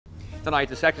Tonight,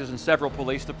 detectives in several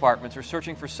police departments are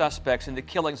searching for suspects in the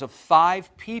killings of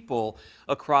 5 people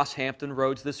across Hampton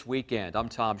roads this weekend. I'm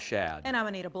Tom Shad. And I'm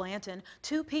Anita Blanton.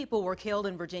 2 people were killed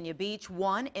in Virginia Beach,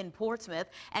 1 in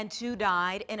Portsmouth, and 2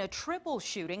 died in a triple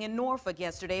shooting in Norfolk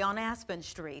yesterday on Aspen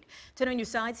Street. 10 on your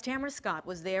side's Tamara Scott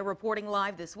was there reporting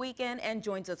live this weekend and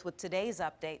joins us with today's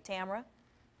update. Tamara?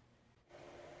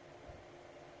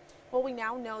 Well, we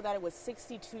now know that it was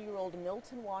 62-year-old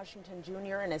Milton Washington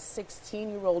Jr. and a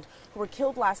 16-year-old who were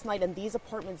killed last night in these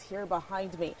apartments here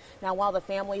behind me. Now, while the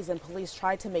families and police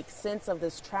try to make sense of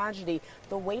this tragedy,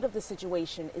 the weight of the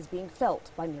situation is being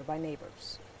felt by nearby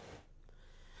neighbors.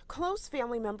 Close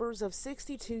family members of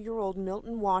 62-year-old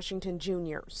Milton Washington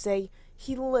Jr. say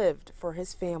he lived for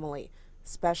his family,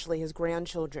 especially his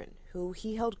grandchildren, who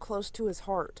he held close to his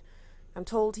heart. I'm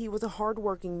told he was a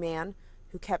hard-working man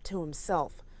who kept to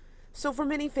himself. So for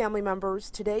many family members,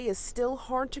 today is still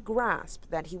hard to grasp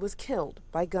that he was killed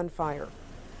by gunfire.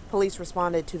 Police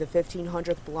responded to the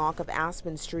 1500th block of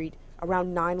Aspen Street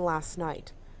around 9 last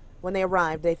night. When they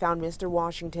arrived, they found Mr.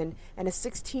 Washington and a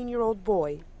 16-year-old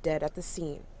boy dead at the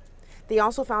scene. They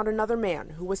also found another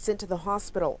man who was sent to the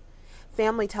hospital.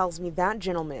 Family tells me that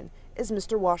gentleman is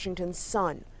Mr. Washington's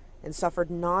son and suffered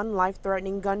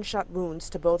non-life-threatening gunshot wounds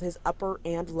to both his upper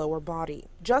and lower body.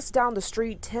 Just down the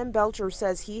street, Tim Belcher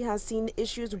says he has seen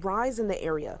issues rise in the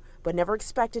area, but never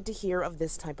expected to hear of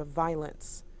this type of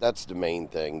violence. That's the main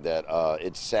thing, that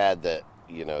it's sad that,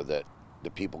 that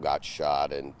the people got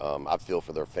shot, and I feel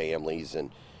for their families, and,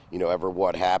 ever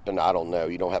what happened, I don't know.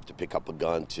 You don't have to pick up a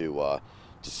gun to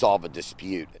solve a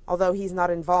dispute. Although he's not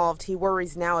involved, he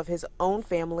worries now if his own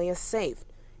family is safe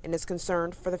and is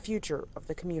concerned for the future of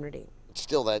the community.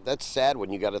 Still, that's sad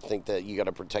when you got to think that you got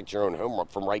to protect your own home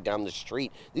from right down the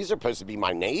street. These are supposed to be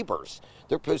my neighbors.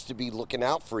 They're supposed to be looking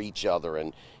out for each other,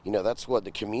 and that's what the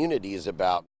community is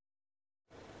about.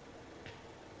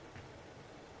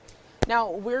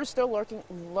 Now, we're still working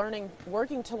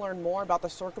to learn more about the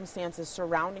circumstances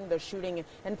surrounding the shooting,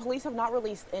 and police have not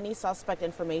released any suspect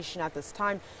information at this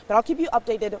time, but I'll keep you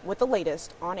updated with the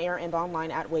latest on air and online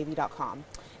at wavy.com.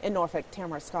 In Norfolk,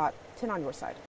 Tamara Scott, 10 on your side.